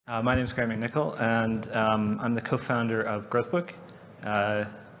My name is McNicoll, and I'm the co-founder of GrowthBook.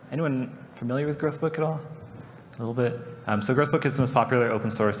 Anyone familiar with GrowthBook at all? A little bit. So GrowthBook is the most popular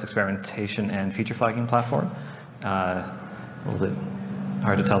open source experimentation and feature flagging platform. A little bit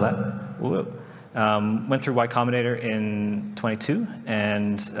hard to tell that. Whoa. Went through Y Combinator in 22,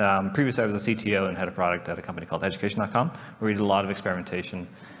 and previously I was a CTO and head of product at a company called education.com, where we did a lot of experimentation.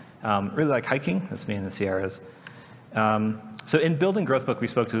 Really like hiking. That's me in the Sierras. So in building GrowthBook, we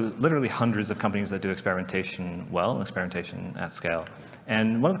spoke to literally hundreds of companies that do experimentation well, experimentation at scale.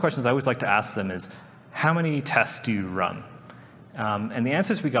 And one of the questions I always like to ask them is, how many tests do you run? And the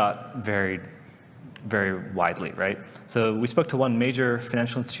answers we got varied very widely, right? So we spoke to one major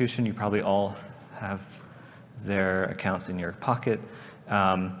financial institution. You probably all have their accounts in your pocket.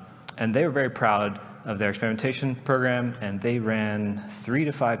 And they were very proud of their experimentation program, and they ran 3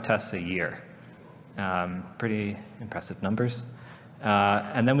 to 5 tests a year. Pretty impressive numbers.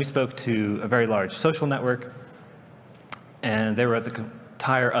 And then we spoke to a very large social network, and they were at the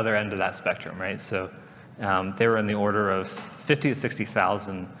entire other end of that spectrum, right? So they were in the order of 50 to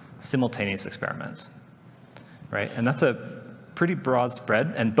 60,000 simultaneous experiments, right? And that's a pretty broad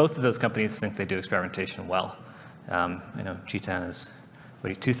spread, and both of those companies think they do experimentation well. I know G10 is,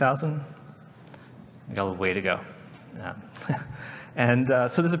 what, 2,000? We got a little way to go. And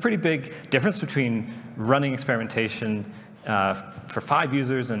so there's a pretty big difference between running experimentation for 5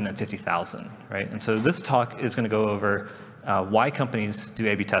 users and 50,000, right? And so this talk is going to go over why companies do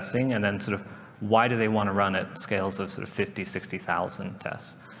A/B testing, and then sort of why do they want to run at scales of sort of 50, 60,000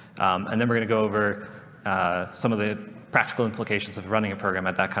 tests. And then we're going to go over some of the practical implications of running a program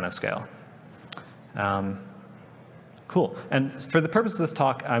at that kind of scale. Cool. And for the purpose of this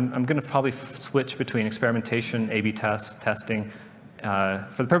talk, I'm going to probably switch between experimentation, A/B tests, testing.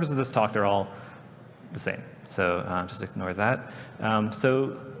 For the purpose of this talk, they're all the same. So just ignore that.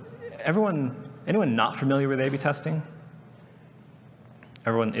 So anyone not familiar with A/B testing?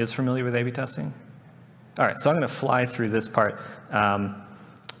 Everyone is familiar with A/B testing? All right, so I'm going to fly through this part.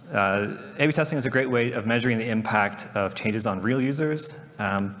 A/B testing is a great way of measuring the impact of changes on real users.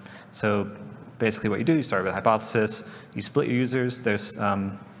 So basically what you do, you start with a hypothesis, you split your users, there's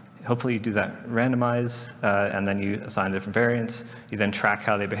hopefully you do that randomize, and then you assign different variants. You then track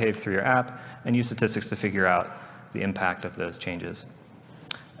how they behave through your app, and use statistics to figure out the impact of those changes.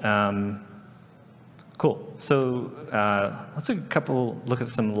 Cool. So let's look at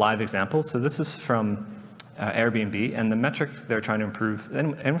some live examples. So this is from Airbnb, and the metric they're trying to improve.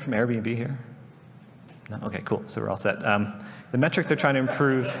 Anyone from Airbnb here? No? OK, cool. So we're all set. The metric they're trying to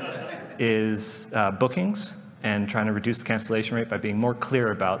improve is bookings, and trying to reduce the cancellation rate by being more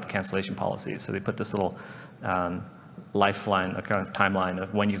clear about the cancellation policies. So they put this little lifeline, a kind of timeline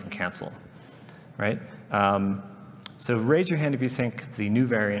of when you can cancel, right? So raise your hand if you think the new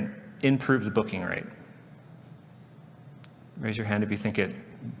variant improved the booking rate. Raise your hand if you think it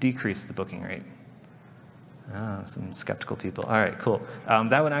decreased the booking rate. Some skeptical people. All right, cool.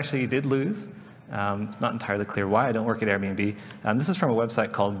 That one actually did lose. Not entirely clear why. I don't work at Airbnb. This is from a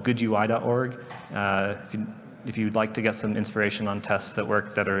website called goodui.org. If you'd like to get some inspiration on tests that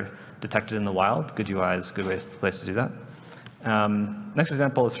work that are detected in the wild, GoodUI is a good place to do that. Next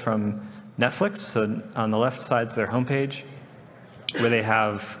example is from Netflix. So on the left side is their homepage, where they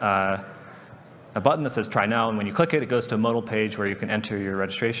have a button that says Try Now, and when you click it, it goes to a modal page where you can enter your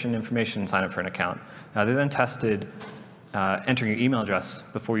registration information and sign up for an account. They then tested entering your email address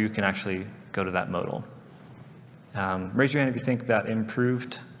before you can actually go to that modal. Raise your hand if you think that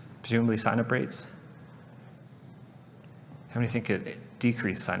improved, presumably, sign-up rates. How many think it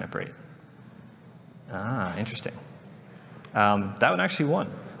decreased sign-up rate? Interesting. That one actually won.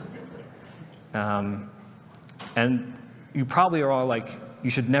 And you probably are all like, you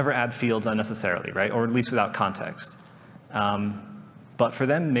should never add fields unnecessarily, right? Or at least without context. But for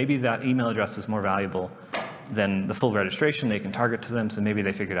them, maybe that email address is more valuable than the full registration they can target to them. So maybe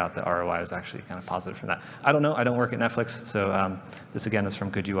they figured out that ROI was actually kind of positive from that. I don't know. I don't work at Netflix. So this, again, is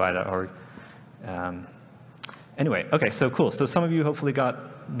from goodui.org. Anyway, OK, so cool. So some of you hopefully got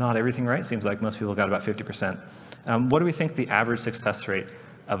not everything right. Seems like most people got about 50%. What do we think the average success rate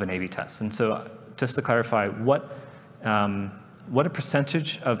of an A/B test? And so just to clarify, what a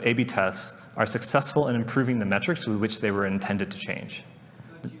percentage of A/B tests are successful in improving the metrics with which they were intended to change?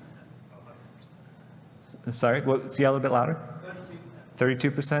 I'm sorry, what, yeah, a little bit louder?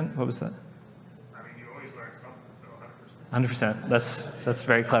 32%. What was that? I mean, you always learn something, so 100%. 100%. That's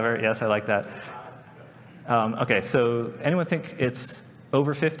very clever. Yes, I like that. OK, so anyone think it's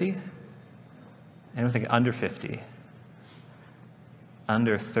over 50? Anyone think under 50?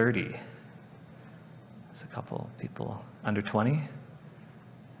 Under 30? There's a couple people. Under 20?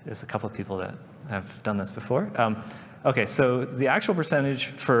 There's a couple of people that have done this before. Okay, so the actual percentage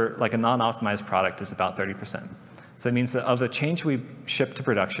for like a non-optimized product is about 30%. So that means that of the change we ship to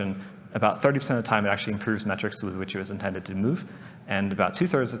production, about 30% of the time it actually improves metrics with which it was intended to move, and about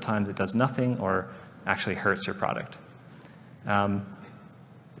 2/3 of the time it does nothing or actually hurts your product.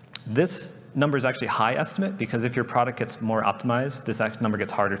 This number is actually a high estimate because if your product gets more optimized, this number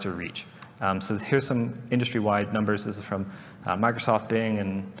gets harder to reach. So here's some industry-wide numbers. This is from Microsoft, Bing,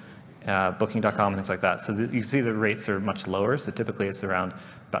 and Booking.com, and things like that. So you can see the rates are much lower. So typically it's around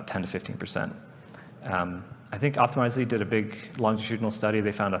about 10 to 15%. I think Optimizely did a big longitudinal study.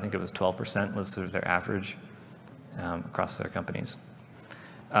 They found, I think it was 12% was sort of their average across their companies.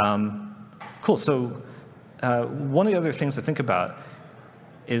 Cool. So one of the other things to think about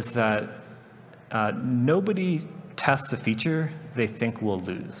is that nobody tests a feature they think will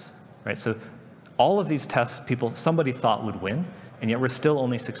lose, right? So all of these tests, somebody thought would win, and yet we're still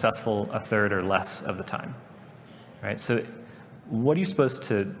only successful a third or less of the time, right? So what are you supposed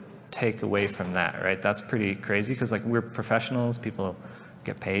to take away from that, right? That's pretty crazy because like we're professionals, people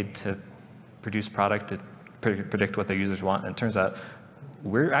get paid to produce product, to predict what their users want, and it turns out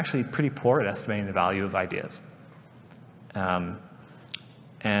we're actually pretty poor at estimating the value of ideas.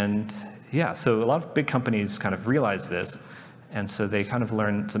 And yeah, so a lot of big companies kind of realize this, and so they kind of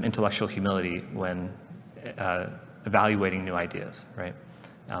learn some intellectual humility when evaluating new ideas, right?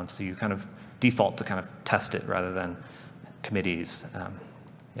 So you kind of default to kind of test it rather than committees.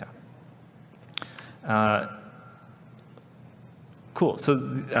 Cool. So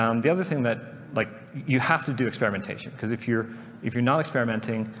the other thing that like you have to do experimentation because if you're not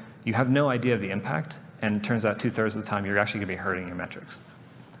experimenting, you have no idea of the impact, and it turns out 2/3 of the time you're actually going to be hurting your metrics.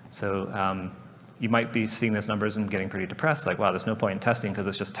 So you might be seeing those numbers and getting pretty depressed, like, wow, there's no point in testing because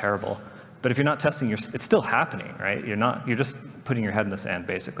it's just terrible. But if you're not testing, it's still happening, right? You're just putting your head in the sand,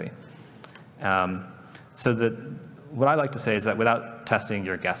 basically. So what I like to say is that without testing,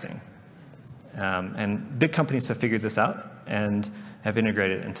 you're guessing. And big companies have figured this out and have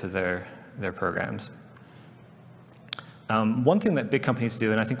integrated it into their programs. One thing that big companies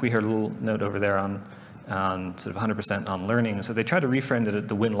do, and I think we heard a little note over there on sort of 100% on learning, so they try to reframe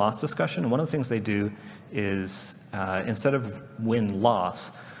the win-loss discussion. And one of the things they do is instead of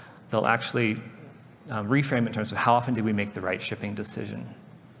win-loss, they'll actually reframe it in terms of how often do we make the right shipping decision,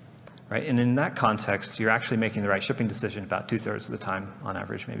 right? And in that context, you're actually making the right shipping decision about 2/3 of the time on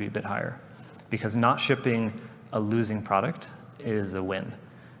average, maybe a bit higher. Because not shipping a losing product is a win.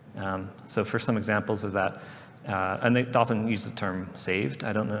 So for some examples of that, and they often use the term saved.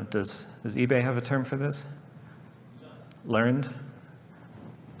 I don't know, does eBay have a term for this? Learned?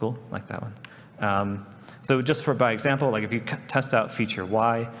 Cool, like that one. So just by example, like if you test out feature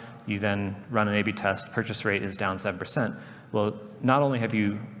Y, you then run an A/B test, purchase rate is down 7%. Well, not only have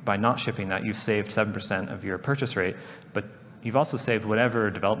you, by not shipping that, you've saved 7% of your purchase rate, but you've also saved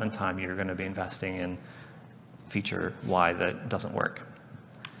whatever development time you're going to be investing in feature Y that doesn't work.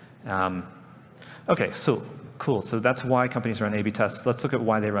 Okay, so cool. So that's why companies run A/B tests. Let's look at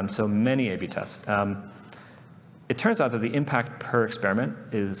why they run so many A/B tests. It turns out that the impact per experiment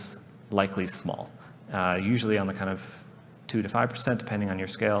is likely small, usually on the kind of 2 to 5%, depending on your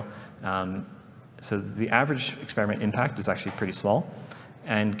scale. So the average experiment impact is actually pretty small.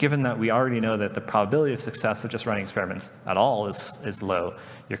 And given that we already know that the probability of success of just running experiments at all is low,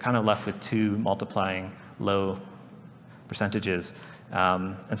 you're kind of left with two multiplying low percentages.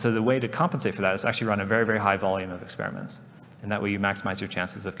 And so the way to compensate for that is actually run a very, very high volume of experiments. And that way you maximize your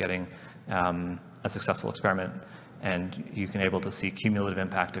chances of getting a successful experiment, and you can able to see cumulative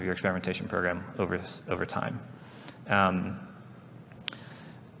impact of your experimentation program over time.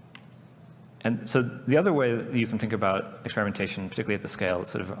 And so the other way that you can think about experimentation, particularly at the scale, is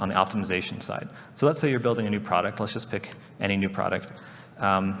sort of on the optimization side. So let's say you're building a new product. Let's just pick any new product.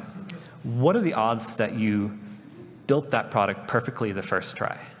 What are the odds that you built that product perfectly the first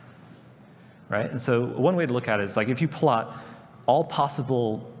try, right? And so one way to look at it is like if you plot all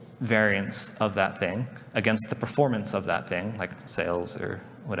possible variants of that thing against the performance of that thing, like sales or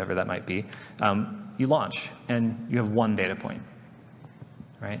whatever that might be, you launch and you have one data point.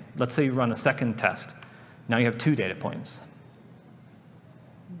 Right? Let's say you run a second test. Now you have 2 data points.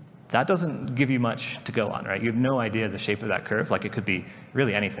 That doesn't give you much to go on, right? You have no idea the shape of that curve. Like it could be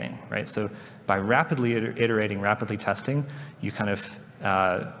really anything, right? So by rapidly iterating, rapidly testing, you kind of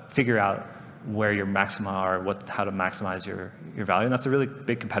figure out where your maxima are, how to maximize your value. And that's a really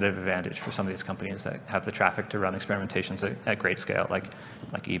big competitive advantage for some of these companies that have the traffic to run experimentations at great scale, like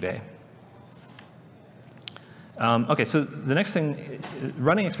eBay. Okay, so the next thing,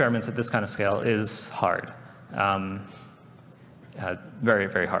 running experiments at this kind of scale is hard. Very,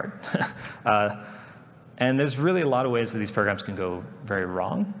 very hard. And there's really a lot of ways that these programs can go very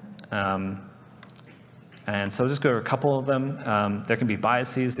wrong. And so I'll just go over a couple of them. There can be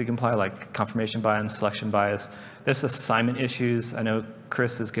biases that you can apply, like confirmation bias, selection bias. There's assignment issues. I know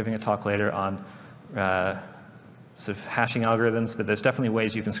Chris is giving a talk later on sort of hashing algorithms, but there's definitely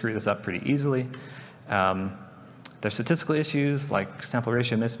ways you can screw this up pretty easily. There's statistical issues like sample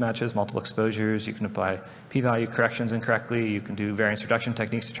ratio mismatches, multiple exposures. You can apply p-value corrections incorrectly. You can do variance reduction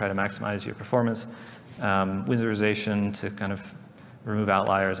techniques to try to maximize your performance. Winsorization to kind of remove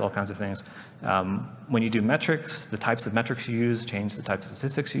outliers, all kinds of things. When you do metrics, the types of metrics you use change the types of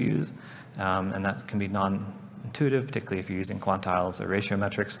statistics you use, and that can be non-intuitive, particularly if you're using quantiles or ratio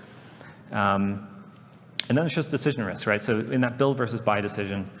metrics. And then it's just decision risk, right? So in that build versus buy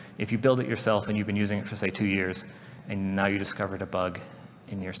decision, if you build it yourself and you've been using it for, say, 2 years, and now you discovered a bug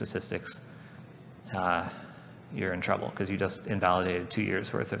in your statistics, you're in trouble because you just invalidated 2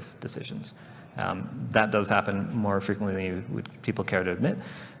 years worth of decisions. That does happen more frequently than people care to admit.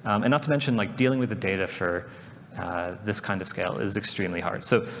 And not to mention, like, dealing with the data for this kind of scale is extremely hard.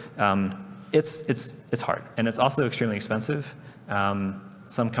 So it's hard, and it's also extremely expensive.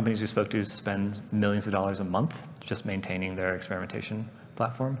 Some companies we spoke to spend millions of dollars a month just maintaining their experimentation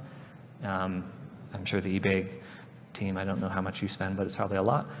platform. I'm sure the eBay team, I don't know how much you spend, but it's probably a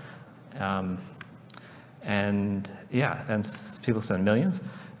lot. And yeah, and people spend millions.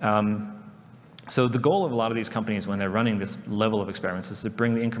 So the goal of a lot of these companies when they're running this level of experiments is to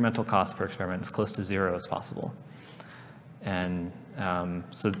bring the incremental cost per experiment as close to zero as possible. And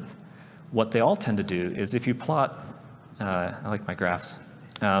so what they all tend to do is if you plot, I like my graphs,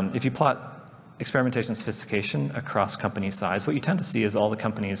 if you plot experimentation sophistication across company size, what you tend to see is all the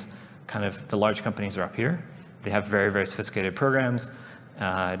companies, kind of the large companies are up here. They have very, very sophisticated programs.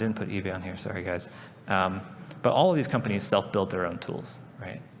 I didn't put eBay on here, sorry guys. But all of these companies self-build their own tools,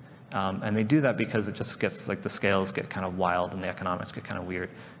 right? And they do that because it just gets, like, the scales get kind of wild and the economics get kind of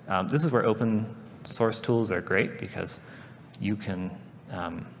weird. This is where open source tools are great because you can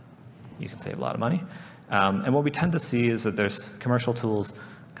save a lot of money. And what we tend to see is that there's commercial tools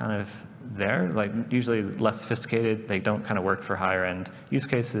kind of there, like usually less sophisticated. They don't kind of work for higher end use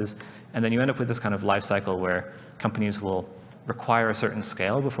cases. And then you end up with this kind of life cycle where companies will require a certain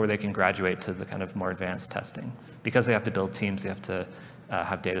scale before they can graduate to the kind of more advanced testing. Because they have to build teams, they have to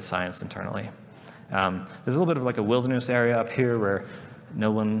have data science internally. There's a little bit of like a wilderness area up here where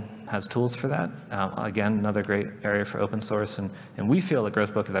no one has tools for that. Again, another great area for open source. And we feel at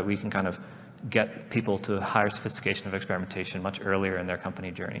GrowthBook that we can kind of get people to a higher sophistication of experimentation much earlier in their company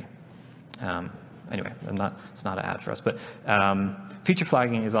journey. Anyway, it's not an ad for us. But feature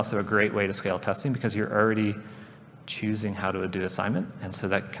flagging is also a great way to scale testing because you're already choosing how to do assignment. And so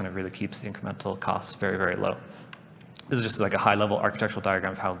that kind of really keeps the incremental costs very, very low. This is just like a high-level architectural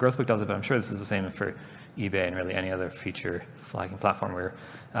diagram of how GrowthBook does it, but I'm sure this is the same for eBay and really any other feature flagging platform where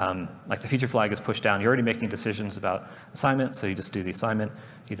like the feature flag is pushed down. You're already making decisions about assignment, so you just do the assignment.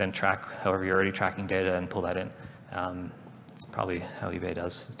 You then track however you're already tracking data and pull that in. It's probably how eBay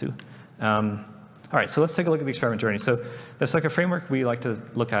does too. All right, so let's take a look at the experiment journey. So there's like a framework we like to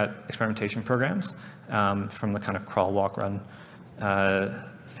look at experimentation programs from the kind of crawl, walk, run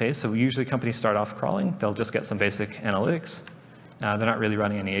phase. So usually companies start off crawling. They'll just get some basic analytics. They're not really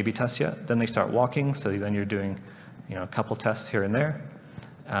running any A/B tests yet. Then they start walking. So then you're doing, a couple tests here and there.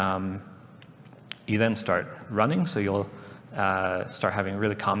 You then start running. So you'll start having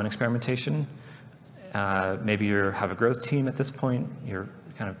really common experimentation. Maybe you have a growth team at this point. You're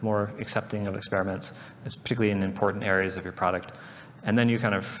kind of more accepting of experiments, particularly in important areas of your product. And then you're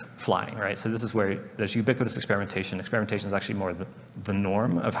kind of flying, right? So this is where there's ubiquitous experimentation. Experimentation is actually more the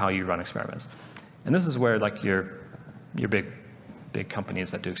norm of how you run experiments. And this is where like your big companies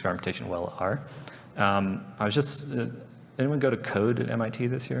that do experimentation well are. I was just, anyone go to Code at MIT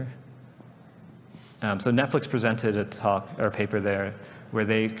this year? So Netflix presented a talk or a paper there where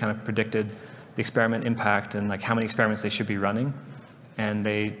they kind of predicted the experiment impact and like how many experiments they should be running. And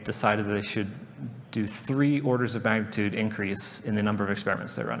they decided that they should do 3 orders of magnitude increase in the number of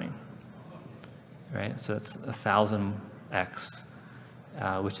experiments they're running, right? So it's 1,000x,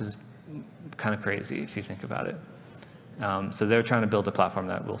 which is kind of crazy if you think about it. So they're trying to build a platform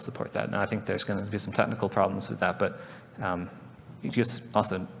that will support that. Now, I think there's going to be some technical problems with that, but you just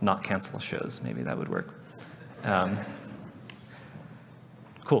also not cancel shows. Maybe that would work.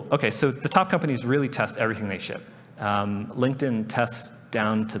 Cool. OK, so the top companies really test everything they ship. LinkedIn tests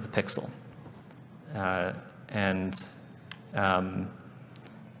down to the pixel. And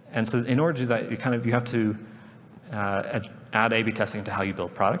so in order to do that, you have to add A/B testing to how you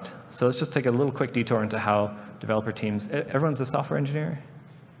build product. So let's just take a little quick detour into how developer teams. Everyone's a software engineer?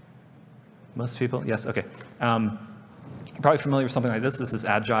 Most people? Yes, OK. You're probably familiar with something like this. This is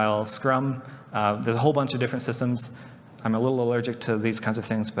Agile, Scrum. There's a whole bunch of different systems. I'm a little allergic to these kinds of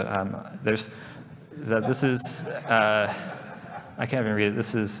things, but this is, I can't even read it.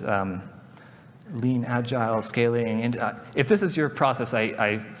 This is lean, agile, scaling. If this is your process,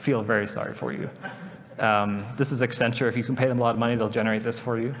 I feel very sorry for you. This is Accenture. If you can pay them a lot of money, they'll generate this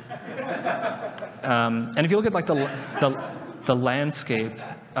for you. And if you look at like the landscape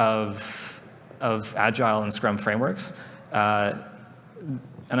of Agile and Scrum frameworks,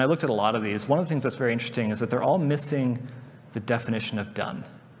 and I looked at a lot of these, one of the things that's very interesting is that they're all missing the definition of done.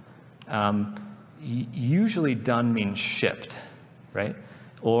 Usually done means shipped, right?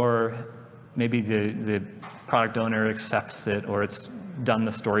 Or maybe the product owner accepts it, or it's done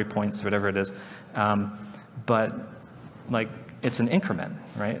the story points, whatever it is. But like, it's an increment,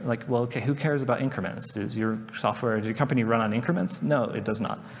 right? Like, well, okay, who cares about increments? Does your company run on increments? No, it does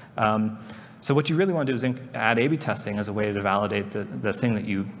not. So what you really want to do is add A/B testing as a way to validate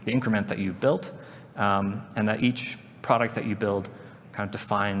the increment that you built, and that each product that you build kind of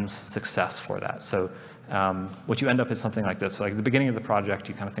defines success for that. So what you end up is something like this. So like at the beginning of the project,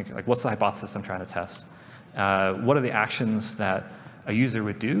 you kind of think, like, what's the hypothesis I'm trying to test? What are the actions that a user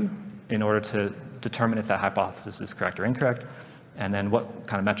would do in order to determine if that hypothesis is correct or incorrect? And then what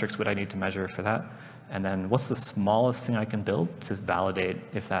kind of metrics would I need to measure for that? And then what's the smallest thing I can build to validate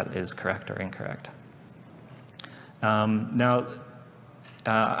if that is correct or incorrect? Now,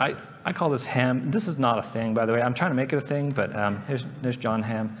 I call this ham. This is not a thing, by the way. I'm trying to make it a thing, but here's John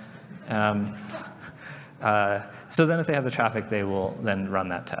Ham. So then if they have the traffic, they will then run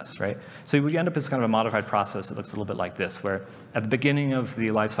that test, right? So what you end up is kind of a modified process. It looks a little bit like this, where at the beginning of the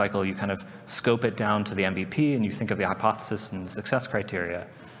life cycle, you kind of scope it down to the MVP, and you think of the hypothesis and the success criteria.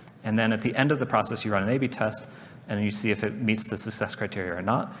 And then at the end of the process, you run an A/B test, and then you see if it meets the success criteria or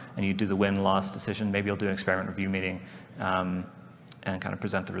not, and you do the win-loss decision. Maybe you'll do an experiment review meeting and kind of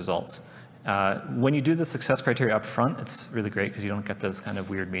present the results. When you do the success criteria up front, it's really great because you don't get those kind of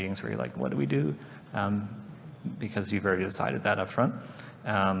weird meetings where you're like, what do we do? Because you've already decided that up front.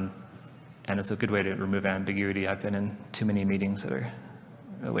 And it's a good way to remove ambiguity. I've been in too many meetings that are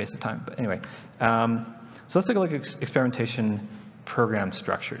a waste of time. But anyway, so let's take a look at experimentation program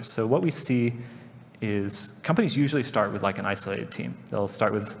structures. So what we see is companies usually start with like an isolated team. They'll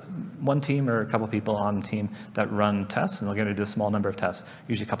start with one team or a couple people on the team that run tests, and they're going to do a small number of tests,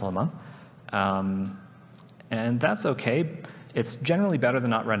 usually a couple a month. And that's okay. It's generally better than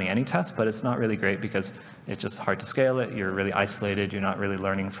not running any tests, but it's not really great because it's just hard to scale it. You're really isolated. You're not really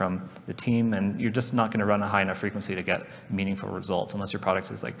learning from the team, and you're just not going to run a high enough frequency to get meaningful results unless your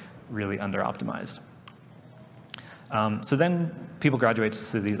product is like really under-optimized. So then people graduate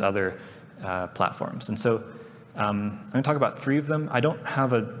to these other platforms. And so I'm going to talk about 3 of them. I don't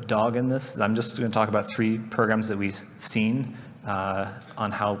have a dog in this. I'm just going to talk about 3 programs that we've seen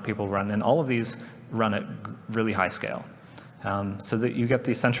on how people run. And all of these run at really high scale. So that you get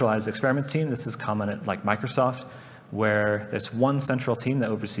the centralized experiment team. This is common at like Microsoft, where there's one central team that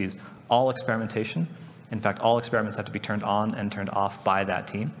oversees all experimentation. In fact, all experiments have to be turned on and turned off by that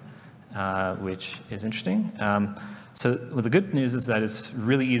team, which is interesting. So the good news is that it's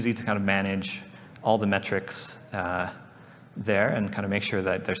really easy to kind of manage all the metrics there and kind of make sure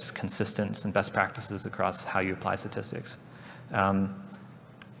that there's consistent and best practices across how you apply statistics.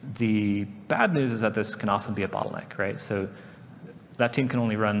 The bad news is that this can often be a bottleneck, right? So that team can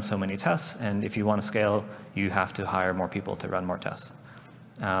only run so many tests, and if you want to scale, you have to hire more people to run more tests.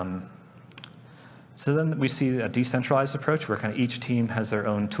 So then we see a decentralized approach where kind of each team has their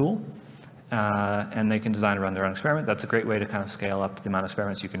own tool, and they can design and run their own experiment. That's a great way to kind of scale up the amount of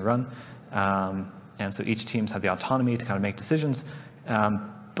experiments you can run. And so each team's have the autonomy to kind of make decisions,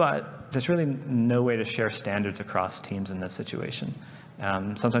 but there's really no way to share standards across teams in this situation.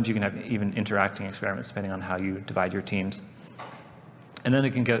 Sometimes you can have even interacting experiments depending on how you divide your teams. And then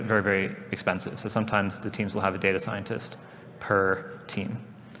it can get very, very expensive. So sometimes the teams will have a data scientist per team.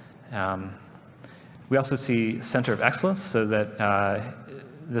 We also see center of excellence, so that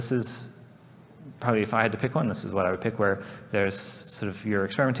this is probably, if I had to pick one, this is what I would pick, where there's sort of your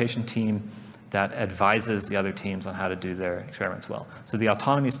experimentation team that advises the other teams on how to do their experiments well. So the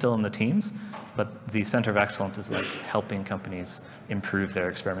autonomy is still in the teams, but the center of excellence is like helping companies improve their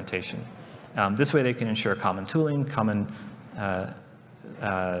experimentation. This way they can ensure common tooling, common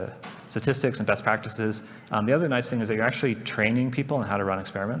statistics and best practices. The other nice thing is that you're actually training people on how to run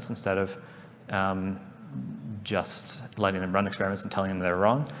experiments instead of just letting them run experiments and telling them they're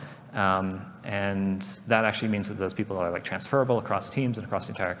wrong. And that actually means that those people are like transferable across teams and across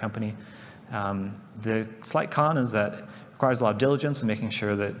the entire company. The slight con is that it requires a lot of diligence in making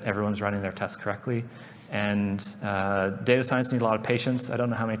sure that everyone's running their tests correctly. And data science need a lot of patience. I don't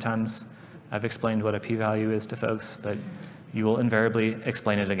know how many times I've explained what a p-value is to folks, but you will invariably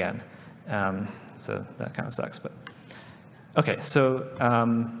explain it again. So that kind of sucks. But OK, so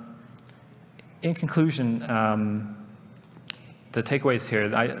in conclusion, the takeaways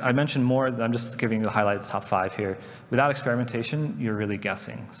here, I mentioned more. I'm just giving you the highlights, top 5 here. Without experimentation, you're really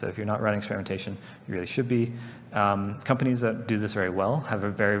guessing. So if you're not running experimentation, you really should be. Companies that do this very well have a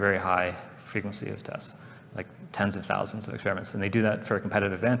very, very high frequency of tests, like tens of thousands of experiments. And they do that for a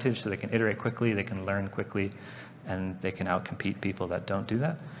competitive advantage, so they can iterate quickly, they can learn quickly, and they can outcompete people that don't do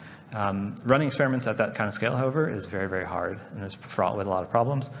that. Running experiments at that kind of scale, however, is very, very hard, and is fraught with a lot of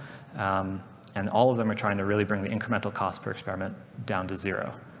problems. And all of them are trying to really bring the incremental cost per experiment down to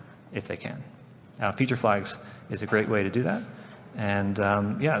 0, if they can. Feature flags is a great way to do that. And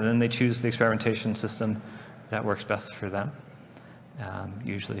yeah, then they choose the experimentation system that works best for them,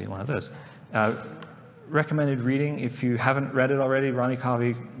 usually one of those. Recommended reading, if you haven't read it already, Ronnie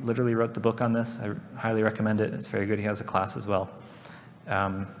Covey literally wrote the book on this. I highly recommend it. It's very good. He has a class as well.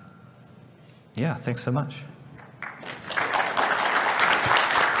 Yeah, thanks so much.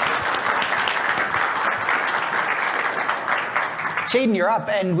 Chetan, you're up,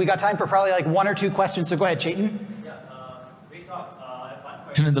 and we got time for probably like 1 or 2 questions, so go ahead, Chetan. Yeah, great talk. One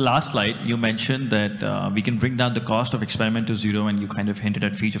question. In the last slide, you mentioned that we can bring down the cost of experiment to 0, and you kind of hinted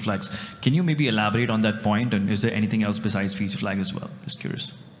at feature flags. Can you maybe elaborate on that point, and is there anything else besides feature flag as well? Just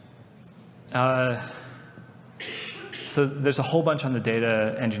curious. So there's a whole bunch on the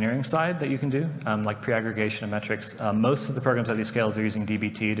data engineering side that you can do, like pre-aggregation of metrics. Most of the programs at these scales are using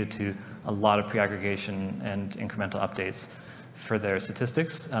DBT to do a lot of pre-aggregation and incremental updates for their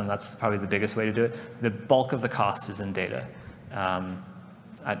statistics. That's probably the biggest way to do it. The bulk of the cost is in data.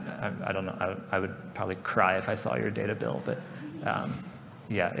 I don't know. I would probably cry if I saw your data bill, but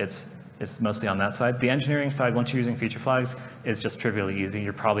yeah, it's mostly on that side. The engineering side, once you're using feature flags, is just trivially easy.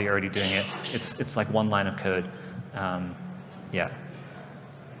 You're probably already doing it. It's like 1 line of code. Yeah.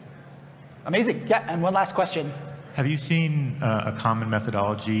 Amazing. Yeah, and one last question. Have you seen a common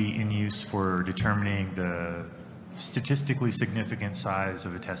methodology in use for determining the statistically significant size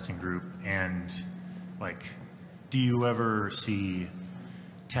of a testing group? And like, do you ever see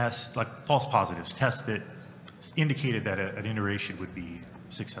tests, like false positives, tests that indicated that an iteration would be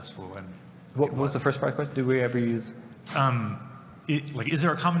successful? And what was the first part of the question? Do we ever use? Is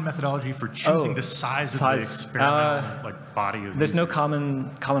there a common methodology for choosing the size of the experimental body of There's users? no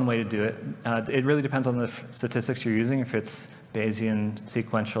common way to do it. It really depends on the statistics you're using. If it's Bayesian,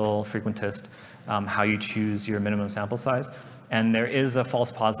 sequential, frequentist, how you choose your minimum sample size. And there is a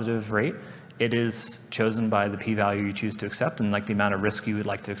false positive rate. It is chosen by the p-value you choose to accept and like the amount of risk you would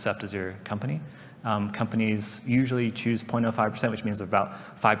like to accept as your company. Companies usually choose 0.05%, which means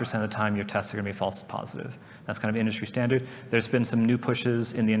about 5% of the time your tests are going to be false positive. That's kind of industry standard. There's been some new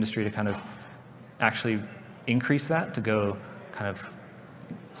pushes in the industry to kind of actually increase that, to go kind of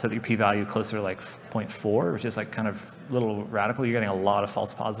set your p-value closer to like 0.4, which is like kind of a little radical. You're getting a lot of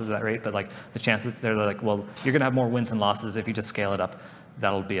false positives at that rate, but like the chances, they're like, well, you're going to have more wins and losses if you just scale it up.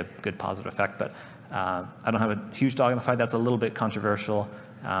 That'll be a good positive effect. But I don't have a huge dog in the fight. That's a little bit controversial.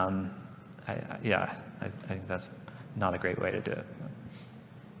 I think that's not a great way to do it.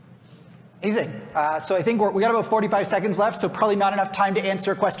 Amazing. So I think we got about 45 seconds left, so probably not enough time to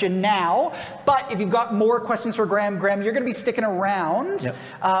answer a question now. But if you've got more questions for Graham, you're going to be sticking around. Yep.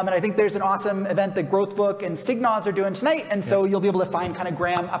 And I think there's an awesome event that GrowthBook and Signoz are doing tonight, and so you'll be able to find kind of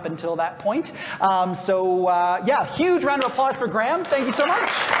Graham up until that point. Yeah, huge round of applause for Graham. Thank you so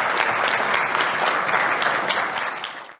much.